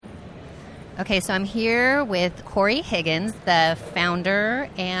Okay, so I'm here with Cory Higgins, the founder,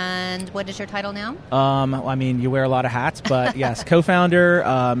 and what is your title now? I mean, you wear a lot of hats, but yes,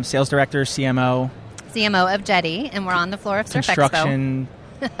 co-founder, sales director, CMO. CMO of Jetty, and we're on the floor of Surf Construction,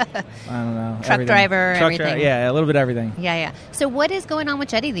 I don't know. Truck everything. driver, everything. Yeah, a little bit of everything. Yeah. So what is going on with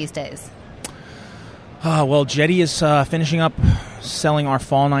Jetty these days? Well, Jetty is finishing up selling our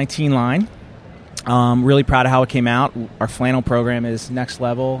Fall 19 line. Really proud of how it came out. Our flannel program is next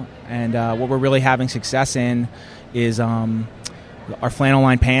level, and what we're really having success in is our flannel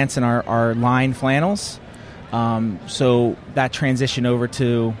line pants and our line flannels. So that transition over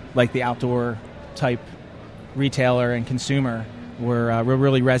to like the outdoor type retailer and consumer, we're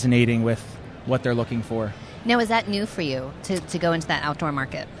really resonating with what they're looking for. Now, is that new for you to go into that outdoor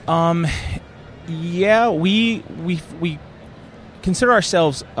market? Yeah, we consider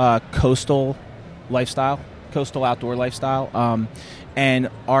ourselves coastal outdoor lifestyle, and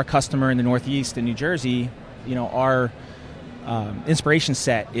our customer in the Northeast in New Jersey, our inspiration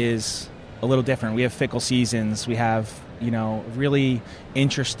set is a little different. We have fickle seasons. We have really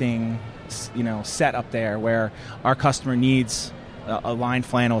interesting set up there where our customer needs a line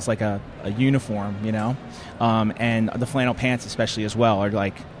flannel is like a uniform, and the flannel pants especially as well are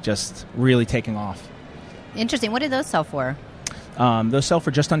like just really taking off. Interesting. What do those sell for? Those sell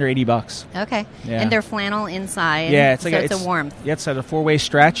for just under $80. Okay. Yeah. And they're flannel inside. Yeah, it's a warmth. Yeah, it's a 4-way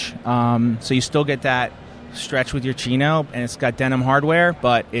stretch. So you still get that stretch with your chino, and it's got denim hardware,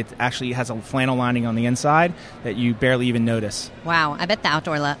 but it actually has a flannel lining on the inside that you barely even notice. Wow, I bet the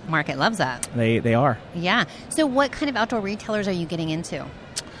outdoor market loves that. They are. Yeah. So what kind of outdoor retailers are you getting into?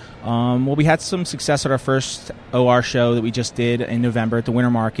 Well, we had some success at our first OR show that we just did in November at the Winter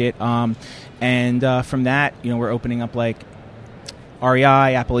Market, and from that, we're opening up like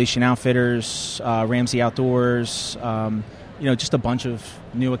REI, Appalachian Outfitters, Ramsey Outdoors, just a bunch of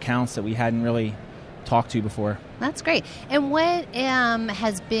new accounts that we hadn't really talked to before. That's great. And what have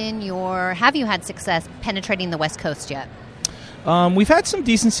you had success penetrating the West Coast yet? We've had some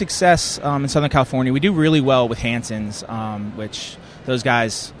decent success in Southern California. We do really well with Hanson's, which those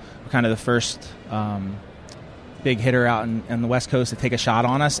guys were kind of the first big hitter out on the West Coast to take a shot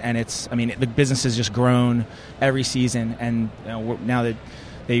on us. And the business has just grown every season. And now that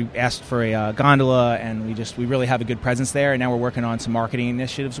they asked for a gondola, and we really have a good presence there. And now we're working on some marketing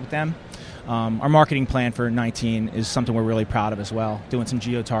initiatives with them. Our marketing plan for 19 is something we're really proud of as well, doing some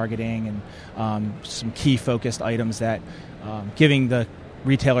geo-targeting and some key focused items that giving the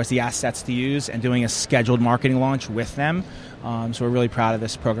retailers the assets to use and doing a scheduled marketing launch with them. So we're really proud of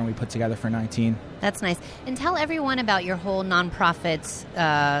this program we put together for 19. That's nice. And tell everyone about your whole nonprofit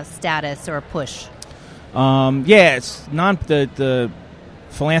status or push. It's the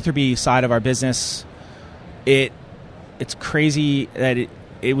philanthropy side of our business. It's crazy that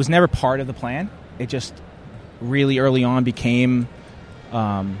it was never part of the plan. It just really early on became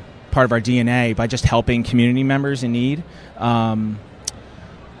part of our DNA by just helping community members in need. Somebody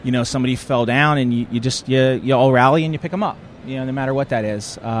fell down, and you all rally and you pick them up, no matter what that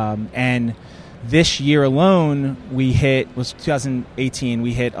is. And this year alone, 2018,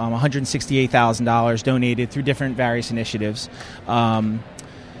 we hit $168,000 donated through different various initiatives. And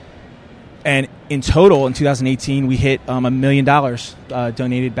in total, in 2018, we hit $1 million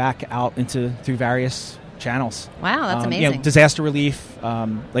donated back out through various channels. Wow, that's amazing. Disaster relief,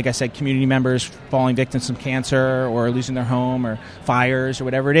 like I said, community members falling victims to cancer or losing their home or fires or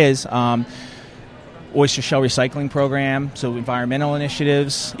whatever it is. Oyster shell recycling program, so environmental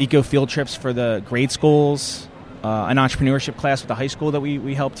initiatives, eco field trips for the grade schools, an entrepreneurship class with the high school that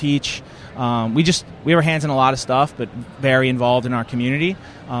we help teach. We have our hands in a lot of stuff, but very involved in our community.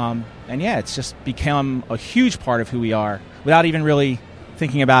 It's just become a huge part of who we are without even really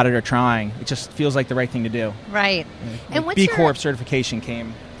thinking about it or trying. It just feels like the right thing to do. Right. And what's B Corp certification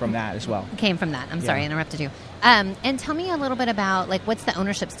came from that as well. Came from that. I'm sorry, I interrupted you. And tell me a little bit about what's the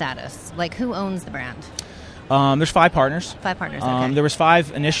ownership status? Who owns the brand? There's 5 partners. 5 partners. Okay. There was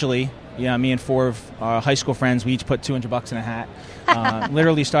 5 initially. Yeah, me and 4 of our high school friends, we each put $200 in a hat.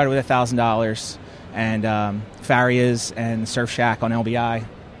 Literally started with $1,000, and Farias and Surf Shack on LBI,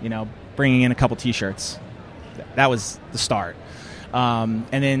 bringing in a couple T-shirts. That was the start. And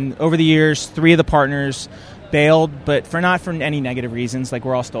then over the years, 3 of the partners bailed, but not for any negative reasons.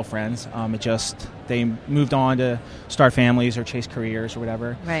 We're all still friends. They moved on to start families or chase careers or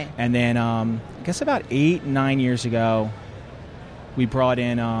whatever. Right. And then I guess about 8-9 years ago, we brought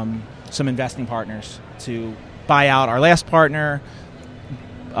in some investing partners to buy out our last partner,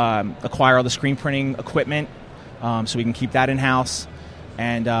 acquire all the screen printing equipment so we can keep that in-house,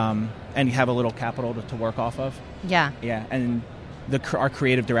 and have a little capital to work off of. Yeah. Yeah, and our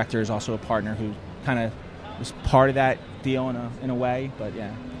creative director is also a partner who kind of was part of that deal in a way. But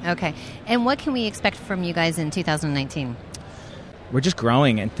yeah. Okay. And what can we expect from you guys in 2019? We're just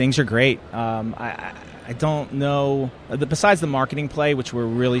growing, and things are great. I don't know. Besides the marketing play, which we're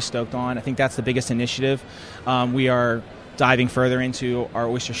really stoked on, I think that's the biggest initiative. We are diving further into our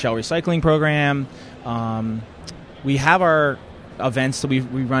oyster shell recycling program. We have our events that we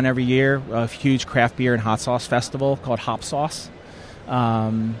run every year, a huge craft beer and hot sauce festival called Hop Sauce.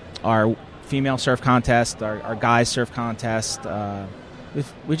 Our female surf contest, our guys surf contest.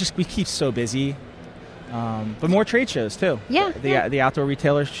 We keep so busy. But more trade shows too. Yeah. The outdoor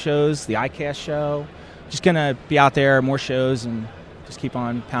retailer shows, the ICAST show. Just gonna be out there, more shows, and just keep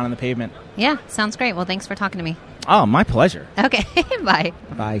on pounding the pavement. Yeah, sounds great. Well, thanks for talking to me. Oh, my pleasure. Okay, bye.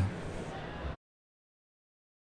 Bye.